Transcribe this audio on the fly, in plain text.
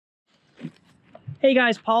Hey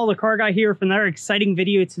guys, Paul, the car guy here for another exciting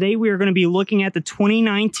video. Today we are going to be looking at the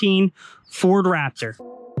 2019 Ford Raptor.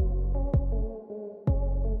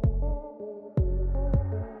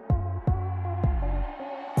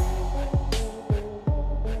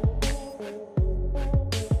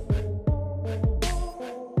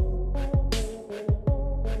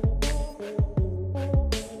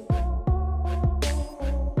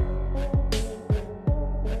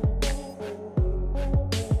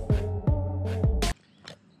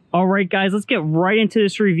 All right, guys, let's get right into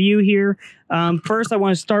this review here. First, I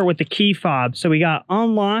want to start with the key fob. So we got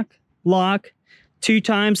unlock, lock, 2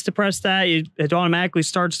 times to press that. It automatically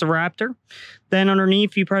starts the Raptor. Then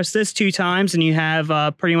underneath, you press this 2 times and you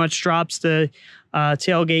have pretty much drops the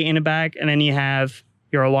tailgate in the back, and then you have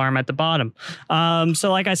your alarm at the bottom.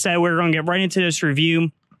 So like I said, we're going to get right into this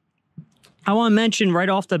review. I want to mention right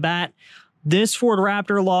off the bat, this Ford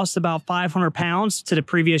Raptor lost about 500 pounds to the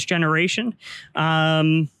previous generation.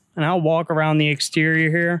 And I'll walk around the exterior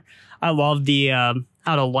here. I love the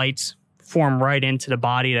how the lights form right into the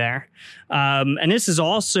body there. And this is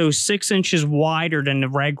also 6 inches wider than the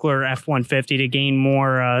regular F-150 to gain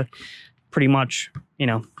more, pretty much, you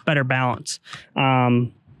know, better balance.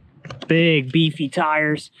 Big, beefy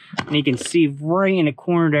tires. And you can see right in the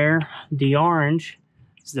corner there, the orange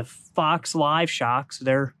is the Fox Live shocks.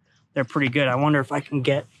 They're pretty good. I wonder if I can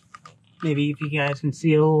get, maybe if you guys can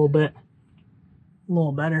see it a little bit. A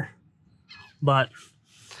little better, but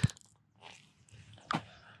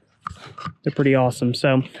they're pretty awesome.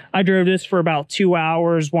 So I drove this for about 2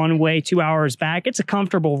 hours one way, 2 hours back. It's a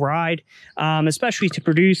comfortable ride, especially to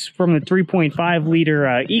produce from the 3.5 liter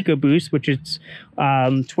EcoBoost, which is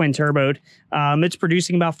twin turboed. It's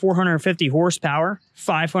producing about 450 horsepower,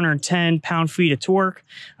 510 pound-feet of torque,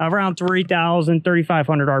 around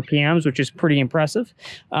 3,500 RPMs, which is pretty impressive.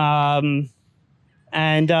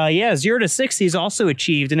 Yeah, 0 to 60 is also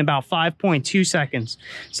achieved in about 5.2 seconds.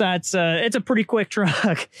 So that's it's a pretty quick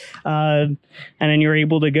truck. And then you're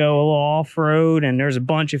able to go a little off-road, and there's a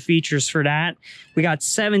bunch of features for that. We got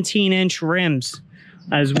 17-inch rims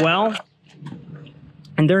as well.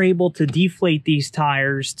 And they're able to deflate these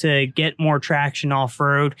tires to get more traction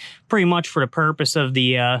off-road, pretty much for the purpose of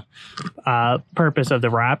the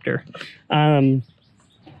Raptor. And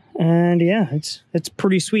yeah, it's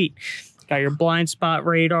pretty sweet. Got your blind spot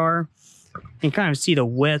radar. You can kind of see the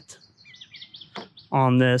width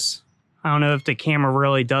on this. I don't know if the camera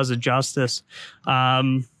really does it justice.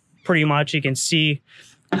 Pretty much you can see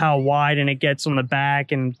how wide and it gets on the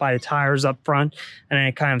back and by the tires up front. And then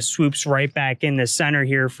it kind of swoops right back in the center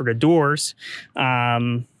here for the doors.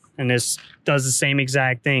 And this does the same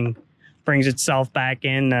exact thing. Brings itself back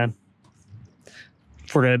in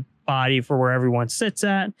for the body for where everyone sits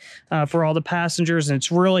at for all the passengers, and it's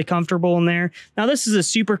really comfortable in there. Now this is a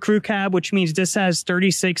super crew cab, which means this has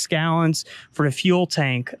 36 gallons for the fuel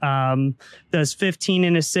tank. Does 15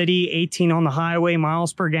 in the city, 18 on the highway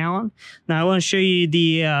miles per gallon. Now I want to show you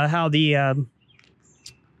the how the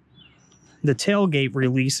tailgate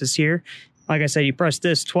releases here. Like I said, you press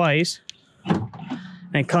this twice and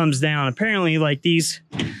it comes down. Apparently, like, these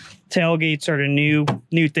tailgates are the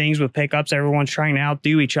new things with pickups. Everyone's trying to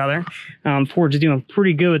outdo each other. Ford's doing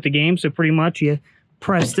pretty good with the game, so pretty much you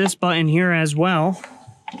press this button here as well.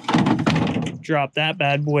 Drop that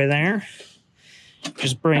bad boy there.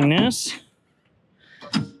 Just bring this.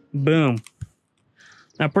 Boom.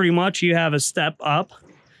 Now pretty much you have a step up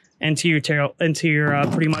into your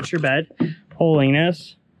pretty much your bed. Holding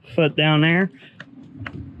this foot down there.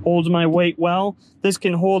 Holds my weight well. This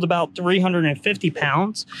can hold about 350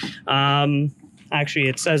 pounds. Actually,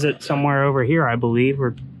 it says it somewhere over here, I believe,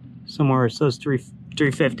 or somewhere it says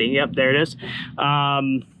 350. Yep, there it is.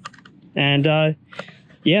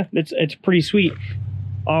 Yeah, it's pretty sweet.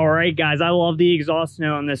 All right, guys, I love the exhaust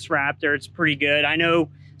note on this Raptor. It's pretty good. I know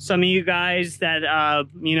some of you guys that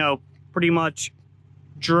you know, pretty much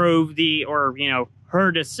drove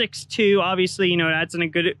heard a 6.2. Obviously, you know, that's in a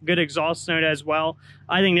good exhaust note as well.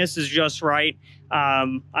 I think this is just right.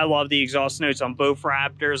 I love the exhaust notes on both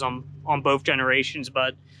Raptors, on both generations,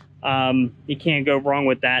 but you can't go wrong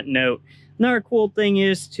with that note. Another cool thing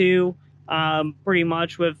is too, pretty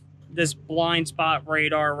much with this blind spot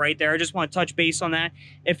radar right there, I just want to touch base on that.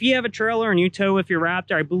 If you have a trailer and you tow with your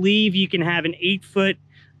Raptor, I believe you can have an 8-foot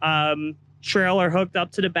trailer hooked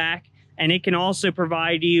up to the back. And it can also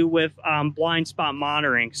provide you with blind spot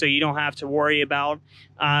monitoring, so you don't have to worry about,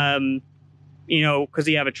 you know, because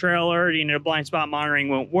you have a trailer, you know, blind spot monitoring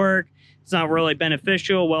won't work. It's not really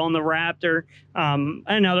beneficial. Well, in the Raptor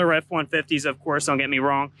and other F-150s, of course, don't get me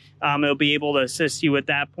wrong, it'll be able to assist you with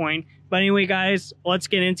that point. But anyway, guys, let's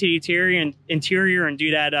get into the interior and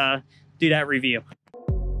do do that review.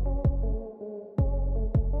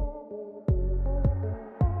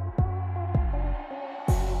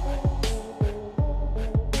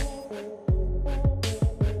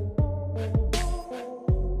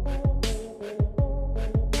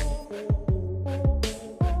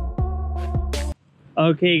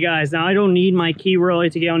 Okay guys, now I don't need my key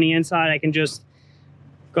really to get on the inside. I can just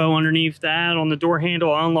go underneath that on the door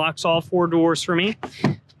handle. It unlocks all 4 doors for me.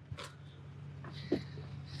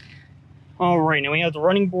 All right, now we have the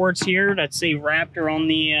running boards here that say Raptor on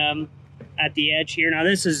the at the edge here. Now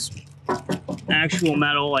this is actual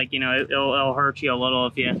metal, like, you know, it'll hurt you a little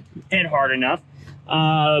if you hit hard enough.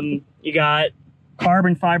 You got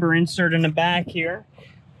carbon fiber insert in the back here.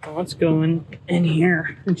 Well, let's go in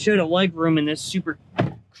here and show the leg room in this super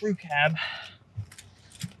crew cab.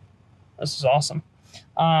 This is awesome.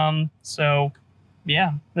 So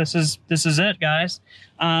yeah, this is it, guys.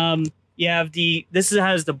 You have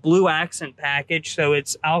has the blue accent package, so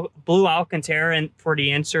it's blue Alcantara and for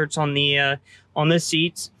the inserts on the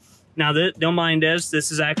seats. Now don't mind this.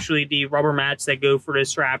 This is actually the rubber mats that go for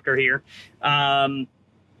this Raptor here.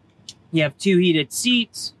 You have 2 heated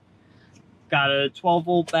seats. Got a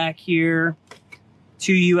 12-volt back here,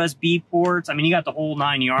 2 USB ports. I mean, you got the whole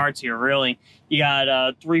 9 yards here, really. You got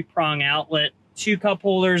a 3-prong outlet, 2 cup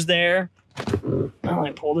holders there. Let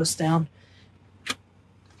me pull this down.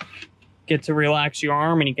 Get to relax your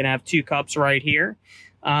arm, and you can have 2 cups right here.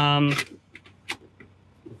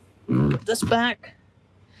 This back.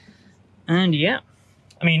 And yeah.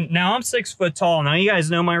 I mean, now I'm 6 foot tall. Now you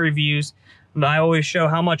guys know my reviews. I always show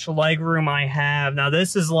how much leg room I have. Now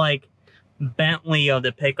this is like Bentley of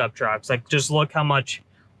the pickup trucks. Like, just look how much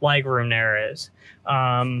leg room there is.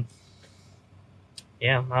 Yeah,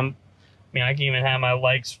 I mean, I can even have my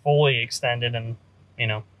legs fully extended, and you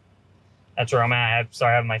know, that's where I'm at.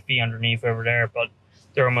 I have my feet underneath over there, but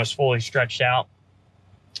they're almost fully stretched out.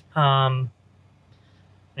 And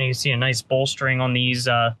you can see a nice bolstering on these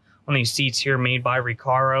seats here, made by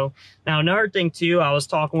Recaro. Now, another thing too, I was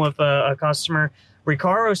talking with a customer.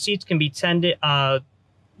 Recaro seats can be tended.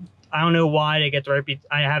 I don't know why they get the reputation.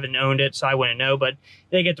 I haven't owned it, so I wouldn't know, but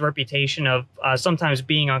they get the reputation of sometimes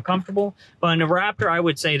being uncomfortable. But in the Raptor, I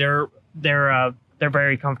would say they're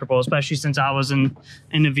very comfortable, especially since I was in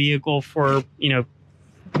the vehicle for, you know,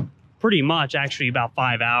 pretty much actually about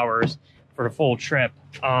 5 hours for the full trip.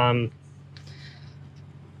 And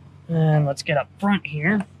let's get up front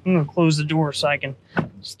here. I'm gonna close the door so I can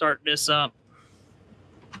start this up.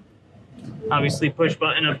 Obviously, push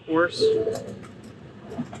button, of course.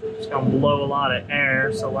 It's gonna blow a lot of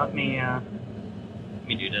air, so let me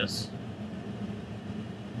do this.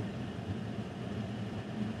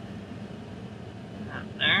 That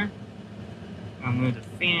there. I'm gonna move the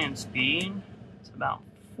fan speed. It's about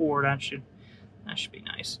 4. That should be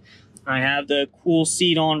nice. I have the cool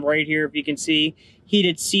seat on right here, if you can see.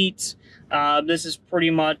 Heated seats. This is pretty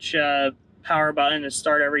much power button to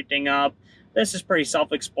start everything up. This is pretty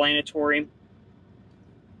self-explanatory.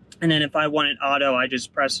 And then if I want it auto, I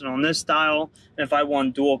just press it on this dial. And if I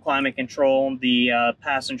want dual climate control, the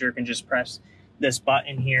passenger can just press this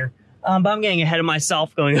button here. But I'm getting ahead of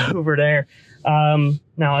myself going over there.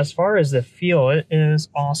 Now, as far as the feel, it is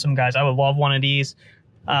awesome, guys. I would love one of these.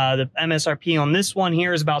 The MSRP on this one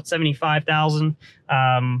here is about $75,000.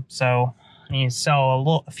 So I need to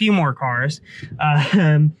sell a few more cars.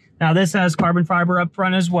 Now this has carbon fiber up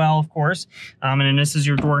front as well, of course. And then this is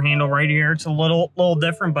your door handle right here. It's a little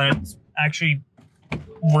different, but it's actually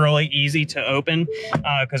really easy to open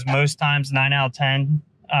because most times, 9 out of 10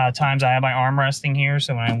 times, I have my arm resting here.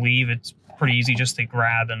 So when I leave, it's pretty easy just to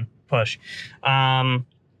grab and push. And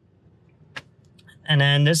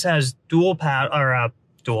then this has dual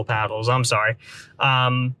paddles. I'm sorry.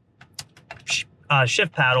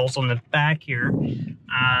 Shift paddles on the back here. You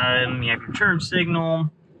have your turn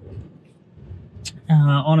signal.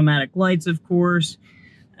 Automatic lights, of course,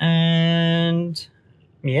 and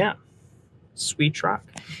yeah, sweet truck.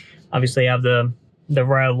 Obviously, I have the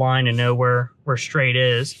red line to know where straight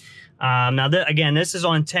is. Now, again, this is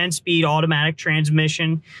on 10-speed automatic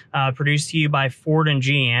transmission, produced to you by Ford and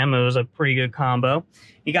GM. It was a pretty good combo.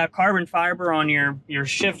 You got carbon fiber on your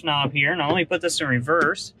shift knob here. Now, let me put this in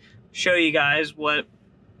reverse. Show you guys what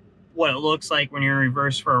it looks like when you're in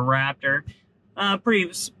reverse for a Raptor. Pretty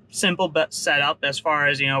simple setup as far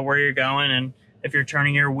as, you know, where you're going, and if you're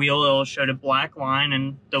turning your wheel, it'll show the black line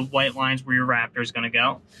and the white lines where your Raptor is going to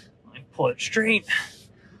go. Let me pull it straight,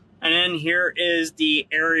 and then here is the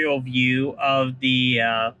aerial view of the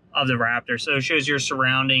Raptor. So it shows your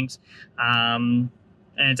surroundings, and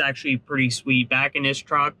it's actually pretty sweet. Back in this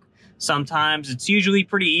truck, sometimes. It's usually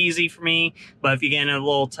pretty easy for me, but if you get in a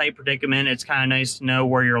little tight predicament, it's kind of nice to know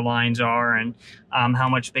where your lines are and how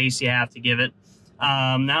much space you have to give it.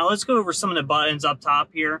 Now let's go over some of the buttons up top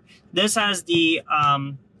here. This has the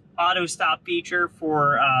auto stop feature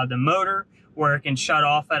for the motor, where it can shut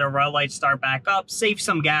off at a red light, start back up, save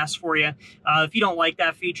some gas for you. If you don't like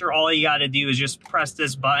that feature, all you got to do is just press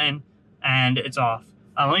this button and it's off.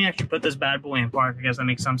 Let me actually put this bad boy in park. I guess that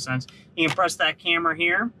makes some sense. You can press that camera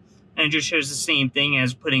here and it just shows the same thing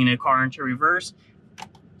as putting the car into reverse.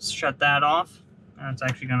 Shut that off. It's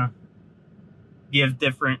actually gonna give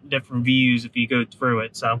different views if you go through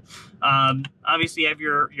it. So obviously you have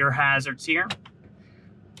your hazards here.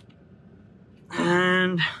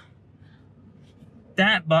 And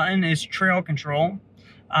that button is trail control.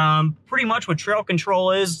 Pretty much what trail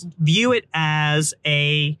control is, view it as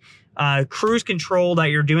a cruise control that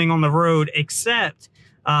you're doing on the road, except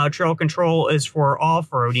trail control is for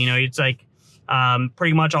off-road. You know, it's like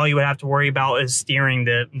pretty much all you would have to worry about is steering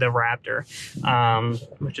the Raptor,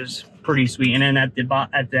 which is pretty sweet. And then at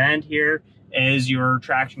the end here is your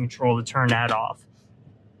traction control to turn that off.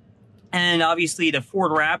 And obviously the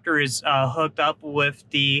Ford Raptor is hooked up with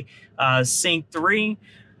the Sync 3.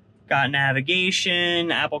 Got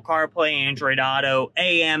navigation, Apple CarPlay, Android Auto,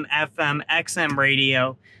 AM, FM, XM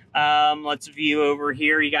radio. Let's view over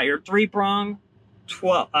here. You got your 3-prong,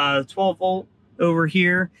 12 volt over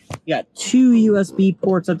here. You got 2 USB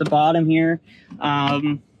ports at the bottom here.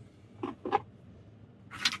 And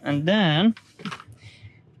then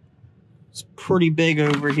it's pretty big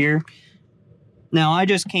over here. Now, I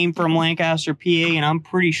just came from Lancaster, PA, and I'm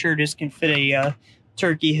pretty sure this can fit a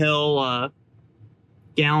Turkey Hill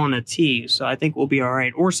gallon of tea, so I think we'll be all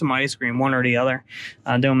right. Or some ice cream, one or the other.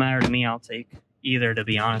 Don't matter to me. I'll take either, to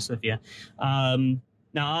be honest with you. Now,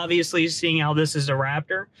 obviously, seeing how this is a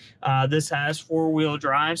Raptor, this has 4-wheel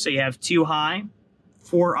drive, so you have 2 high,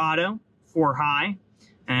 4 auto, 4 high,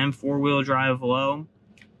 and 4-wheel drive low.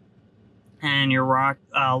 And your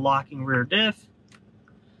locking rear diff,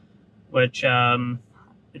 which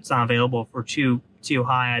it's not available for too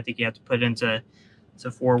high. I think you have to put it into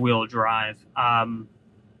 4-wheel drive. I'm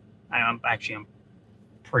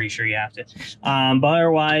pretty sure you have to. But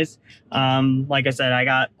otherwise, like I said, I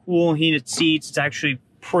got cool heated seats. It's actually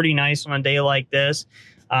pretty nice on a day like this,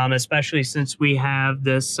 especially since we have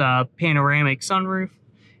this panoramic sunroof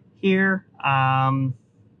here.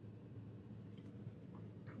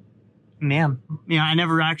 Man, yeah, I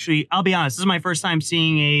never actually, I'll be honest, this is my first time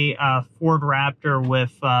seeing a Ford Raptor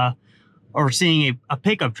with, or seeing a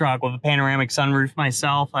pickup truck with a panoramic sunroof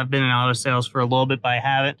myself. I've been in auto sales for a little bit, but I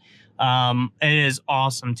haven't. It is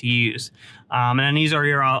awesome to use. And then these are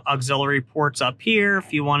your auxiliary ports up here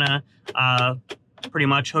if you want to pretty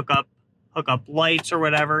much hook up lights or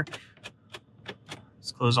whatever.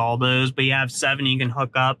 Let's close all those, but you have 7 you can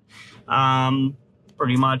hook up.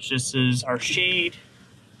 Pretty much this is our shade.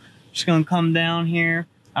 Just gonna come down here.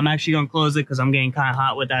 I'm actually gonna close it because I'm getting kind of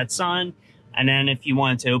hot with that sun. And then if you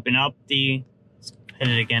wanted to open up let's hit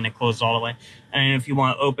it again, it closed all the way. And if you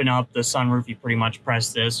want to open up the sunroof, you pretty much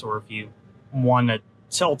press this, or if you want to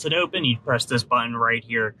tilt it open, you press this button right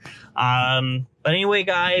here. But anyway,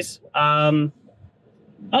 guys, oh,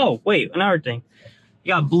 wait, another thing.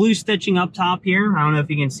 You got blue stitching up top here. I don't know if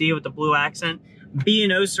you can see it with the blue accent.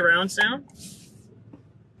 B&O surround sound.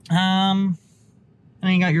 And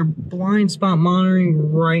then you got your blind spot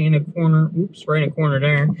monitoring right in a corner. Oops, right in a corner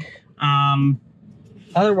there.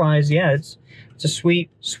 Otherwise, yeah, it's a sweet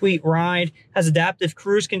ride. Has adaptive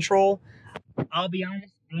cruise control. I'll be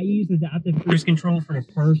honest, I used adaptive cruise control for the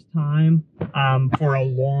first time for a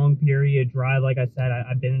long period drive. Like I said,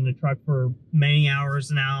 I've been in the truck for many hours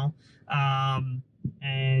now.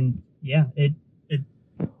 And yeah, it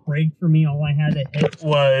braked for me. All I had to hit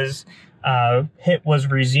was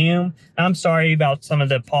resume. I'm sorry about some of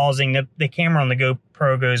the pausing. The camera on the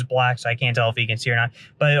GoPro goes black, so I can't tell if you can see or not.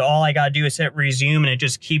 But all I gotta do is hit resume, and it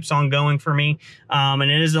just keeps on going for me. And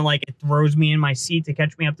it isn't like it throws me in my seat to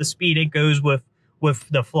catch me up to speed. It goes with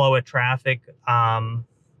the flow of traffic. And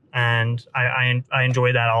I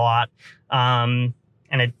enjoy that a lot. And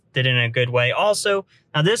it did it in a good way. Also,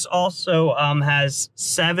 now this also has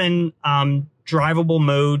 7 drivable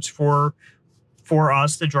modes for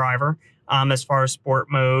us, the driver, as far as sport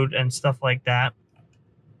mode and stuff like that,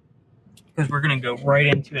 because we're going to go right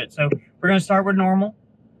into it. So we're going to start with normal,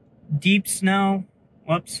 deep snow.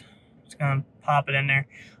 Whoops, just going to pop it in there.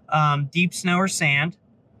 Deep snow or sand,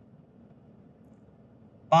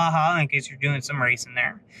 Baja, in case you're doing some racing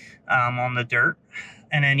there, on the dirt.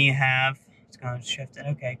 And then you have, it's going to shift it.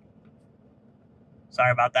 Okay.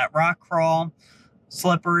 Sorry about that. Rock crawl,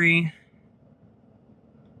 slippery,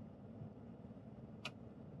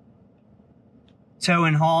 tow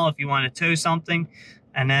and haul if you want to tow something.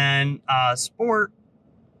 And then sport.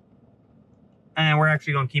 And we're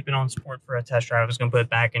actually going to keep it on sport for a test drive. I was going to put it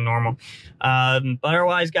back in normal. But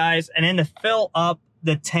otherwise, guys, and then to fill up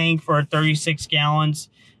the tank for 36 gallons,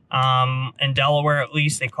 in Delaware at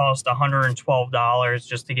least, they cost $112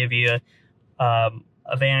 just to give you a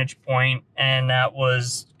vantage point. And that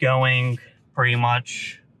was going pretty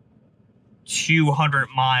much 200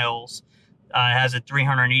 miles. It has a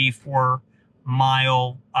 384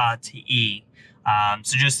 mile TE.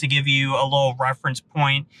 So just to give you a little reference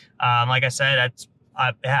point, like I said,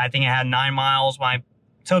 I think it had 9 miles when I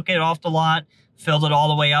took it off the lot, filled it all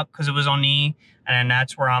the way up because it was on E, and then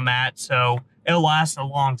that's where I'm at. So it'll last a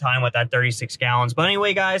long time with that 36 gallons. But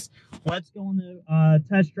anyway, guys, let's go on the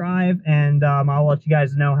test drive, and I'll let you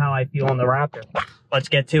guys know how I feel on the Raptor. Let's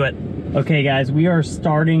get to it. Okay, guys, we are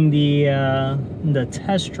starting the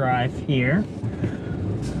test drive here,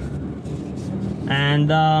 and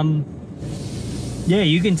yeah,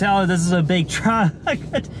 you can tell this is a big truck.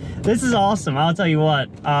 This is awesome. I'll tell you what.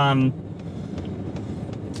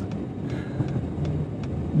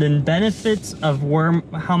 The benefits of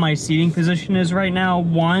how my seating position is right now.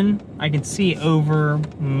 One, I can see over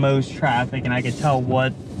most traffic, and I can tell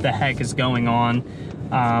what the heck is going on.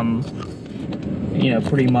 You know,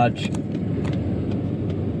 pretty much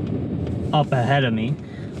up ahead of me.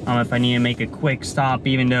 If I need to make a quick stop,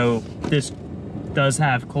 even though this does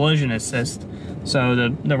have collision assist. So the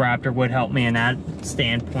Raptor would help me in that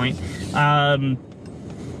standpoint. I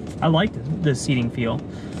like the seating feel.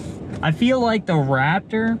 I feel like the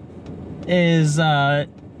Raptor is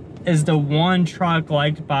the one truck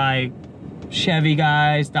liked by Chevy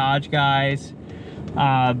guys, Dodge guys.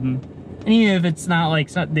 And even if it's not like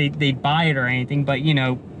they buy it or anything, but you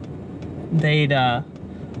know, they'd at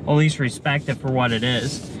least respect it for what it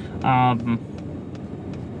is.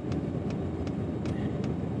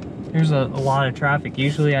 There's a lot of traffic.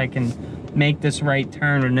 Usually I can make this right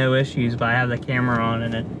turn with no issues, but I have the camera on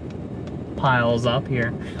and it piles up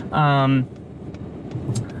here. I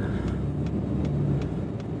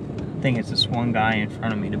think it's just one guy in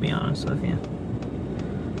front of me, to be honest with you.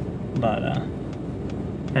 But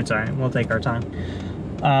it's all right. We'll take our time.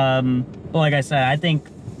 But like I said, I think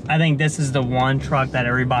this is the one truck that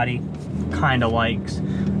everybody kind of likes.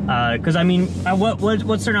 Because I mean,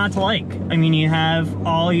 what's there not to like? I mean, you have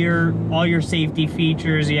all your safety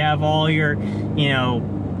features. You have all your, you know,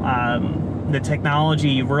 the technology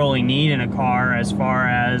you really need in a car, as far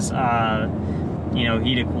as you know,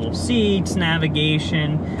 heated cool seats,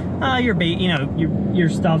 navigation, your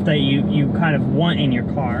stuff that you kind of want in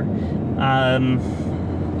your car.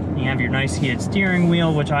 You have your nice heated steering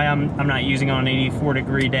wheel, which I'm not using on an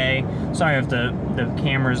 84-degree day. Sorry if the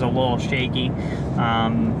camera's a little shaky.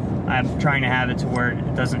 I'm trying to have it to where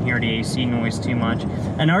it doesn't hear the AC noise too much.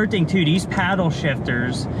 Another thing too, these paddle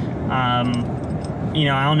shifters, you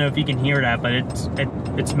know, I don't know if you can hear that, but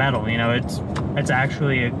it's metal. You know, it's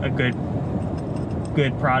actually a good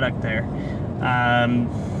product there.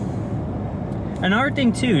 Another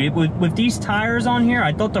thing too, with these tires on here,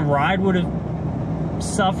 I thought the ride would have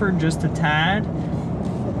suffered just a tad.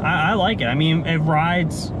 I like it. I mean, it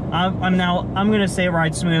rides. I'm gonna say it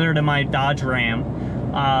rides smoother than my Dodge Ram,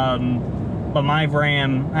 but my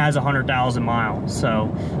Ram has 100,000 miles. So,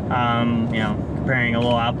 you know, comparing a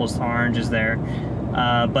little apples to oranges there.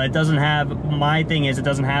 But it doesn't have. My thing is, it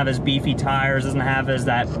doesn't have as beefy tires. Doesn't have as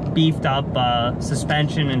that beefed up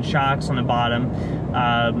suspension and shocks on the bottom.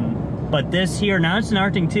 But this here, now it's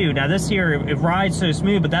another thing too. Now this here, it rides so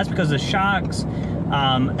smooth, but that's because the shocks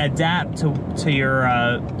adapt to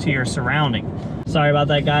your surrounding. Sorry about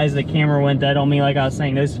that, guys. The camera went dead on me. Like I was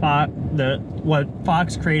saying, what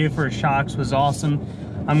Fox created for shocks was awesome.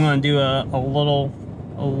 I'm going to do a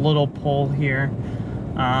little pull here.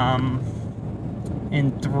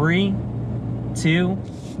 In 3, 2,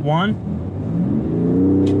 1.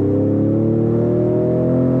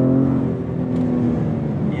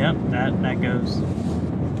 Yep, that goes.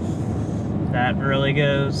 That really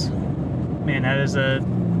goes. Man, that is a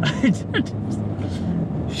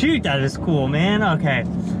shoot, that is cool, man. Okay.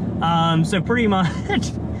 So pretty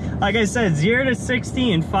much, like I said, 0 to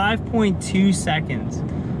 60 in 5.2 seconds.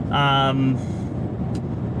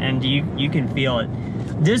 And you can feel it.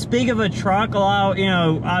 This big of a truck allow, you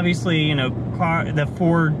know, obviously, you know, the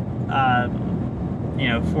Ford, you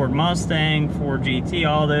know, Ford Mustang, Ford GT,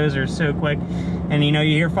 all those are so quick. And, you know,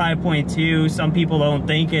 you hear 5.2, some people don't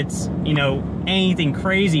think it's, you know, anything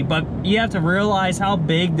crazy, but you have to realize how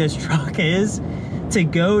big this truck is. To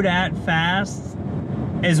go that fast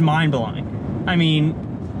is mind-blowing. I mean,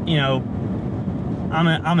 you know,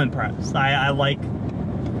 I'm impressed. I like,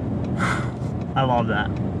 I love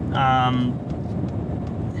that.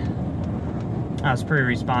 I was pretty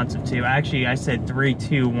responsive too. Actually, I said 3,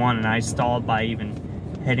 2, 1, and I stalled by even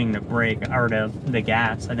hitting the brake or the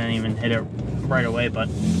gas. I didn't even hit it right away, but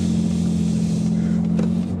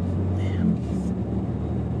damn.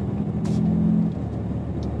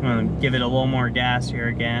 I'm gonna give it a little more gas here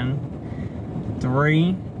again.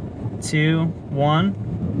 3, 2, 1.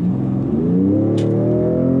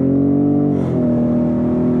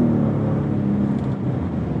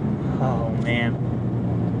 Oh man,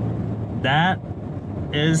 that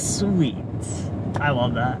is sweet. I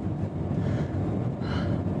love that.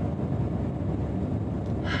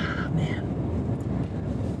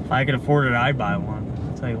 Man, if I could afford it, I'd buy one.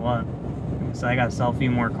 I'll tell you what. So I gotta sell a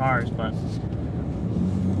few more cars, but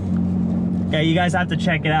yeah, you guys have to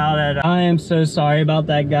check it out. I am so sorry about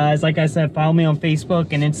that, guys. Like I said, follow me on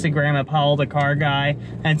Facebook and Instagram at Paolo the Car Guy,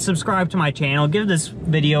 and subscribe to my channel. Give this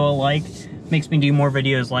video a like. Makes me do more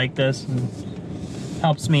videos like this and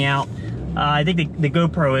helps me out. I think the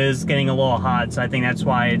GoPro is getting a little hot, so I think that's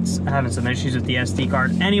why it's having some issues with the SD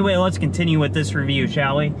card. Anyway, let's continue with this review,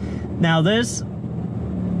 shall we? Now this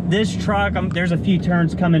truck, there's a few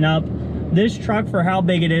turns coming up. This truck, for how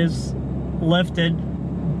big it is, lifted,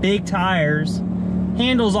 big tires,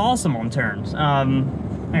 handles awesome on turns.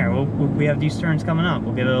 Here, we have these turns coming up.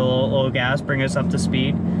 We'll give it a little gas, bring us up to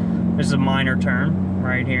speed. This is a minor turn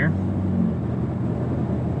right here.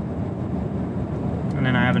 And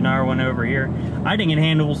then I have another one over here. I think it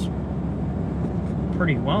handles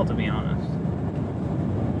pretty well, to be honest.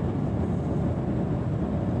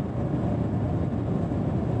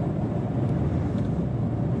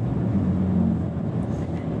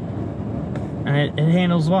 And it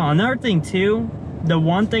handles well. Another thing too, the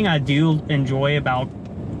one thing I do enjoy about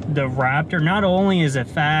the Raptor, not only is it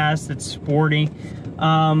fast, it's sporty,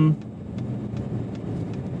 but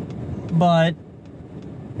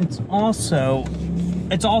it's also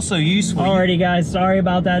useful. Alrighty guys, sorry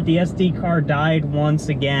about that. The SD card died once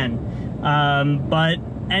again. But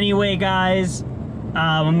anyway guys,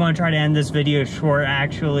 I'm going to try to end this video short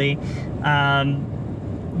actually.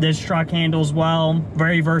 This truck handles well,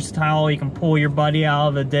 very versatile. You can pull your buddy out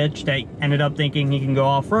of a ditch that ended up thinking he can go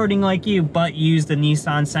off-roading like you, but use the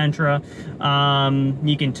Nissan Sentra.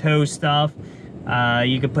 You can tow stuff.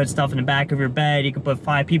 You could put stuff in the back of your bed. You could put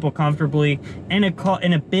 5 people comfortably in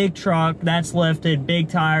a big truck that's lifted, big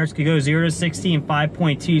tires, could go 0 to 60 in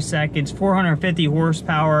 5.2 seconds, 450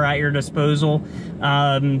 horsepower at your disposal.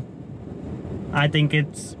 I think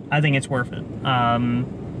it's worth it.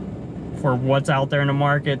 For what's out there in the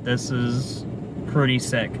market, this is pretty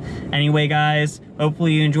sick. Anyway guys,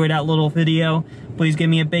 hopefully you enjoyed that little video. Please give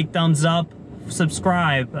me a big thumbs up,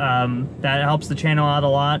 subscribe. That helps the channel out a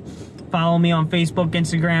lot. Follow me on Facebook,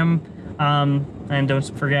 Instagram, and don't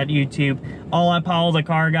forget YouTube. All at Paolo the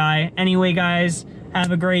Car Guy. Anyway, guys,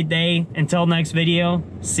 have a great day. Until next video,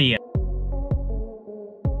 see ya.